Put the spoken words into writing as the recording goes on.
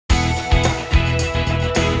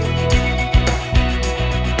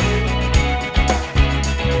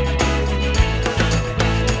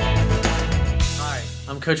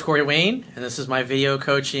Coach Corey Wayne, and this is my video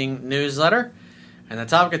coaching newsletter. And the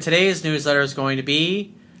topic of today's newsletter is going to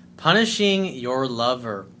be punishing your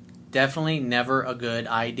lover. Definitely never a good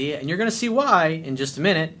idea. And you're going to see why in just a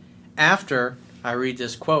minute after I read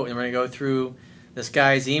this quote. And we're going to go through this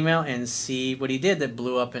guy's email and see what he did that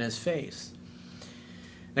blew up in his face.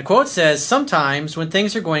 The quote says, "Sometimes when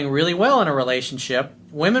things are going really well in a relationship,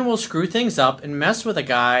 women will screw things up and mess with a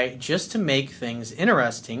guy just to make things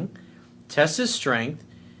interesting, test his strength,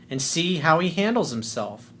 and see how he handles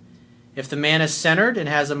himself. If the man is centered and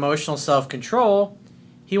has emotional self-control,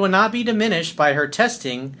 he will not be diminished by her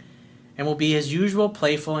testing and will be his usual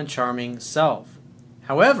playful and charming self.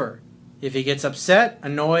 However, if he gets upset,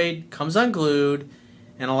 annoyed, comes unglued,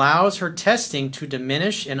 and allows her testing to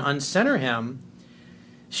diminish and uncenter him,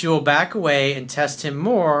 she will back away and test him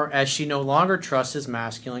more as she no longer trusts his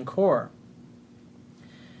masculine core.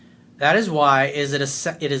 That is why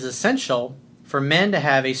it is essential for men to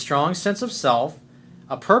have a strong sense of self,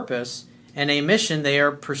 a purpose, and a mission they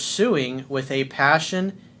are pursuing with a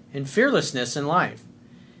passion and fearlessness in life,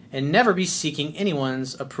 and never be seeking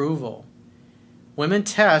anyone's approval. Women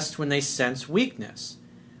test when they sense weakness.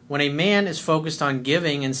 When a man is focused on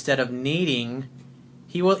giving instead of needing,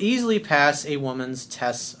 he will easily pass a woman's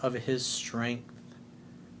tests of his strength."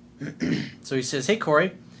 So he says, "Hey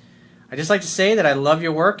Corey, I'd just like to say that I love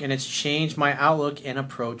your work and it's changed my outlook and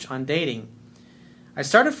approach on dating. I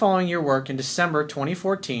started following your work in December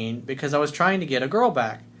 2014 because I was trying to get a girl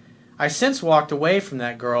back. I since walked away from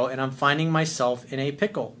that girl and I'm finding myself in a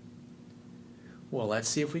pickle." Well, let's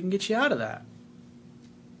see if we can get you out of that.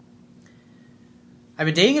 "I've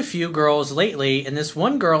been dating a few girls lately, and this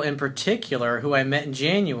one girl in particular who I met in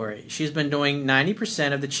January. She's been doing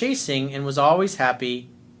 90% of the chasing and was always happy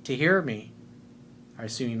to hear me." I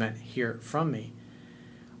assume you meant hear from me.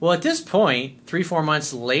 "Well, at this point, 3-4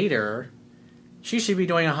 months later, she should be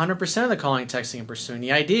doing 100% of the calling, texting, and pursuing.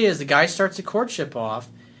 The idea is the guy starts the courtship off,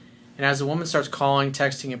 and as the woman starts calling,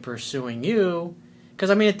 texting, and pursuing you, because,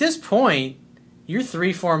 I mean, at this point, you're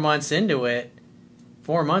 3-4 months into it,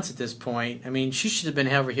 4 months at this point. I mean, she should have been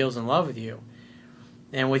head over heels in love with you.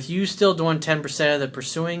 And with you still doing 10% of the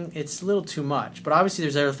pursuing, it's a little too much. But obviously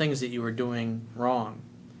there's other things that you were doing wrong.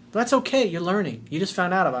 But that's okay. You're learning. You just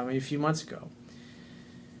found out about me a few months ago.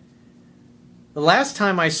 The last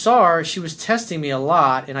time I saw her, she was testing me a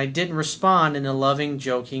lot, and I didn't respond in the loving,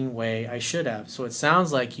 joking way I should have. So it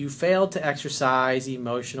sounds like you failed to exercise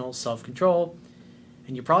emotional self-control,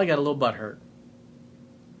 and you probably got a little butthurt.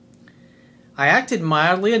 I acted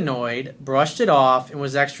mildly annoyed, brushed it off, and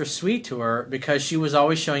was extra sweet to her because she was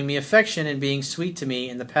always showing me affection and being sweet to me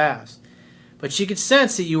in the past. But she could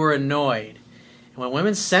sense that you were annoyed. And when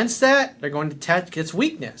women sense that, they're going to test its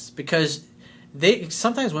weakness because they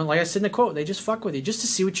sometimes, when, like I said in the quote, they just fuck with you just to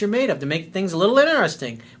see what you're made of, to make things a little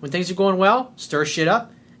interesting. When things are going well, stir shit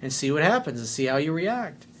up and see what happens and see how you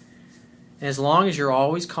react. And as long as you're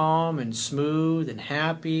always calm and smooth and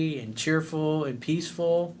happy and cheerful and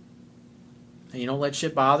peaceful, and you don't let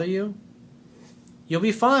shit bother you, you'll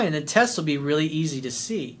be fine. The tests will be really easy to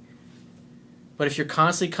see. But if you're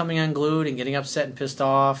constantly coming unglued and getting upset and pissed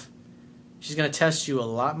off, she's going to test you a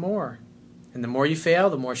lot more. And the more you fail,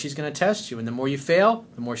 the more she's going to test you. And the more you fail,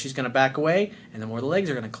 the more she's going to back away, and the more the legs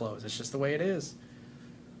are going to close. That's just the way it is.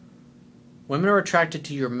 Women are attracted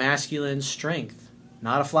to your masculine strength,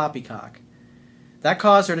 not a floppy cock. That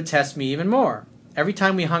caused her to test me even more. Every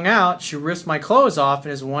time we hung out, she ripped my clothes off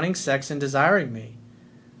and is wanting sex and desiring me.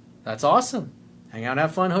 That's awesome. Hang out,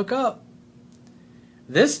 have fun, hook up.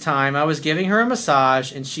 This time, I was giving her a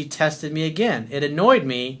massage, and she tested me again. It annoyed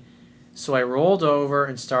me, so I rolled over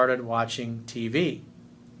and started watching TV.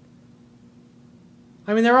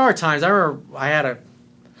 I mean, there are times. I remember I had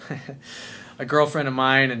a girlfriend of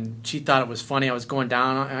mine, and she thought it was funny. I was going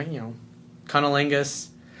down on, cunnilingus,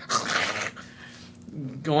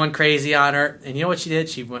 going crazy on her. And you know what she did?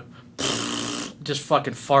 She went, just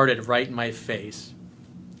fucking farted right in my face.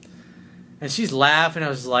 And she's laughing. I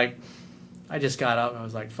was like, I just got up and I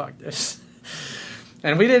was like, fuck this.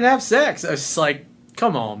 And we didn't have sex. I was just like,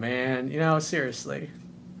 come on, man. Seriously.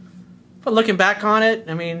 But looking back on it,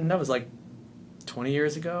 I mean, that was like 20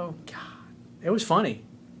 years ago. God, it was funny.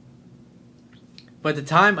 But at the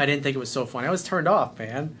time, I didn't think it was so funny. I was turned off,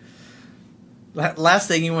 man. Last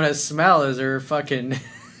thing you want to smell is her fucking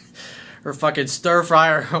stir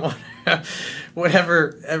fryer or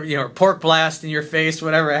whatever, pork blast in your face,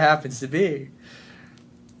 whatever it happens to be.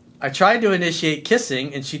 I tried to initiate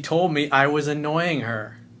kissing, and she told me I was annoying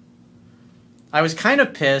her. I was kind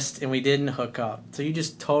of pissed, and we didn't hook up. So you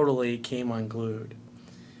just totally came unglued.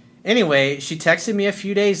 Anyway, she texted me a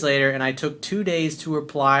few days later, and I took 2 days to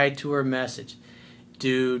reply to her message.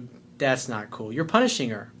 dude, that's not cool. You're punishing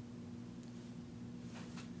her.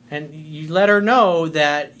 And you let her know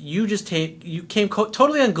that you came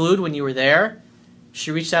totally unglued when you were there.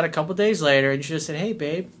 She reached out a couple days later and you should have said, hey,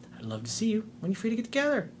 babe, I'd love to see you. When are you free to get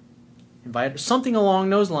together? Invite her, something along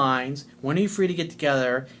those lines. When are you free to get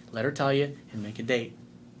together? Let her tell you and make a date.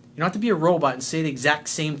 You don't have to be a robot and say the exact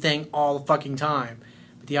same thing all the fucking time.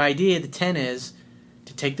 But the idea, the 10 is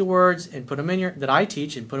to take the words and put them in that I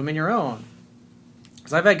teach and put them in your own.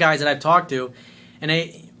 Because I've had guys that I've talked to and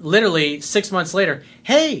they literally 6 months later,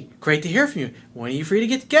 hey, great to hear from you. When are you free to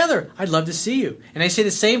get together? I'd love to see you. And they say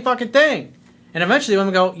the same fucking thing. And eventually the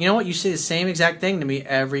women go, you know what? You say the same exact thing to me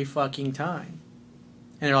every fucking time.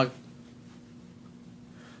 And they're like,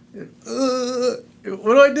 what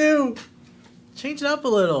do I do? Change it up a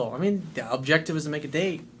little. I mean, the objective is to make a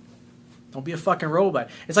date. Don't be a fucking robot.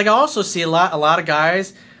 It's like I also see a lot of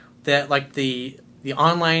guys that like the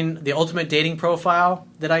ultimate dating profile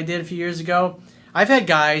that I did a few years ago. I've had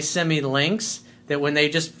guys send me links that when they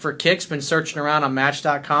just for kicks been searching around on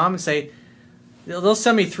Match.com and say they'll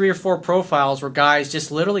send me 3 or 4 profiles where guys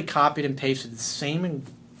just literally copied and pasted the same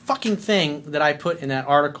fucking thing that I put in that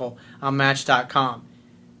article on Match.com.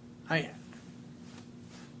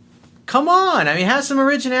 Come on. I mean, have some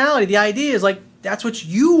originality. The idea is like that's what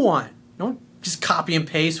you want. Don't just copy and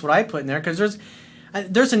paste what I put in there because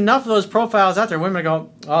there's enough of those profiles out there. Women go,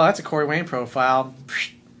 oh, that's a Corey Wayne profile.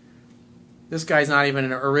 This guy's not even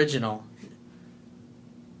an original.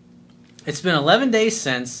 It's been 11 days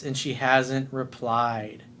since, and she hasn't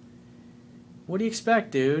replied. What do you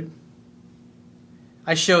expect, dude?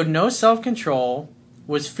 I showed no self-control,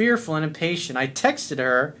 was fearful and impatient. I texted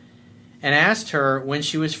her and asked her when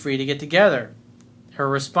she was free to get together. Her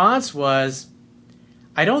response was,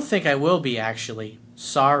 I don't think I will be, actually.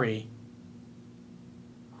 Sorry.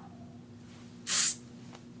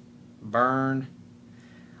 Burn.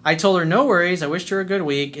 I told her no worries, I wished her a good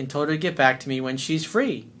week, and told her to get back to me when she's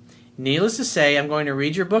free. Needless to say, I'm going to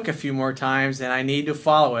read your book a few more times, and I need to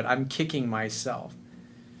follow it. I'm kicking myself.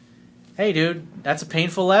 Hey, dude, that's a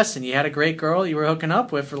painful lesson. You had a great girl you were hooking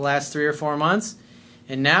up with for the last 3 or 4 months,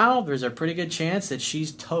 and now there's a pretty good chance that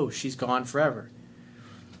she's toast. She's gone forever.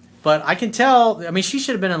 But I can tell, I mean, she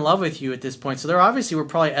should have been in love with you at this point, so there obviously were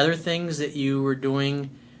probably other things that you were doing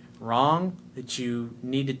wrong that you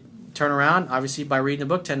need to turn around. Obviously, by reading the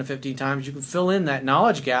book 10 to 15 times, you can fill in that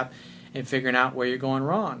knowledge gap and figuring out where you're going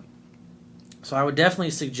wrong. So I would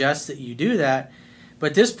definitely suggest that you do that.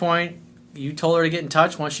 But at this point, you told her to get in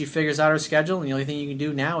touch once she figures out her schedule, and the only thing you can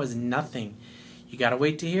do now is nothing. You got to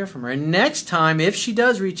wait to hear from her. And next time, if she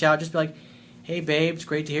does reach out, just be like, hey, babe, it's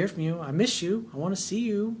great to hear from you. I miss you. I want to see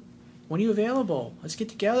you. When are you available? Let's get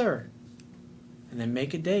together. And then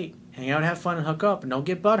make a date. Hang out, have fun, and hook up. And don't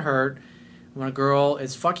get butthurt when a girl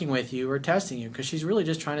is fucking with you or testing you, because she's really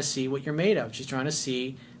just trying to see what you're made of. She's trying to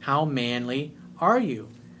see how manly are you.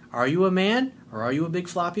 Are you a man or are you a big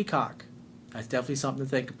floppy cock? That's definitely something to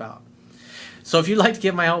think about. So if you'd like to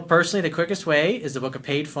get my help personally, the quickest way is to book a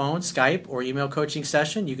paid phone, Skype, or email coaching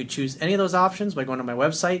session. You could choose any of those options by going to my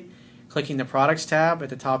website, clicking the products tab at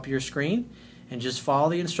the top of your screen, and just follow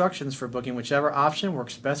the instructions for booking whichever option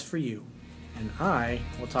works best for you. And I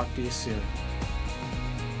will talk to you soon.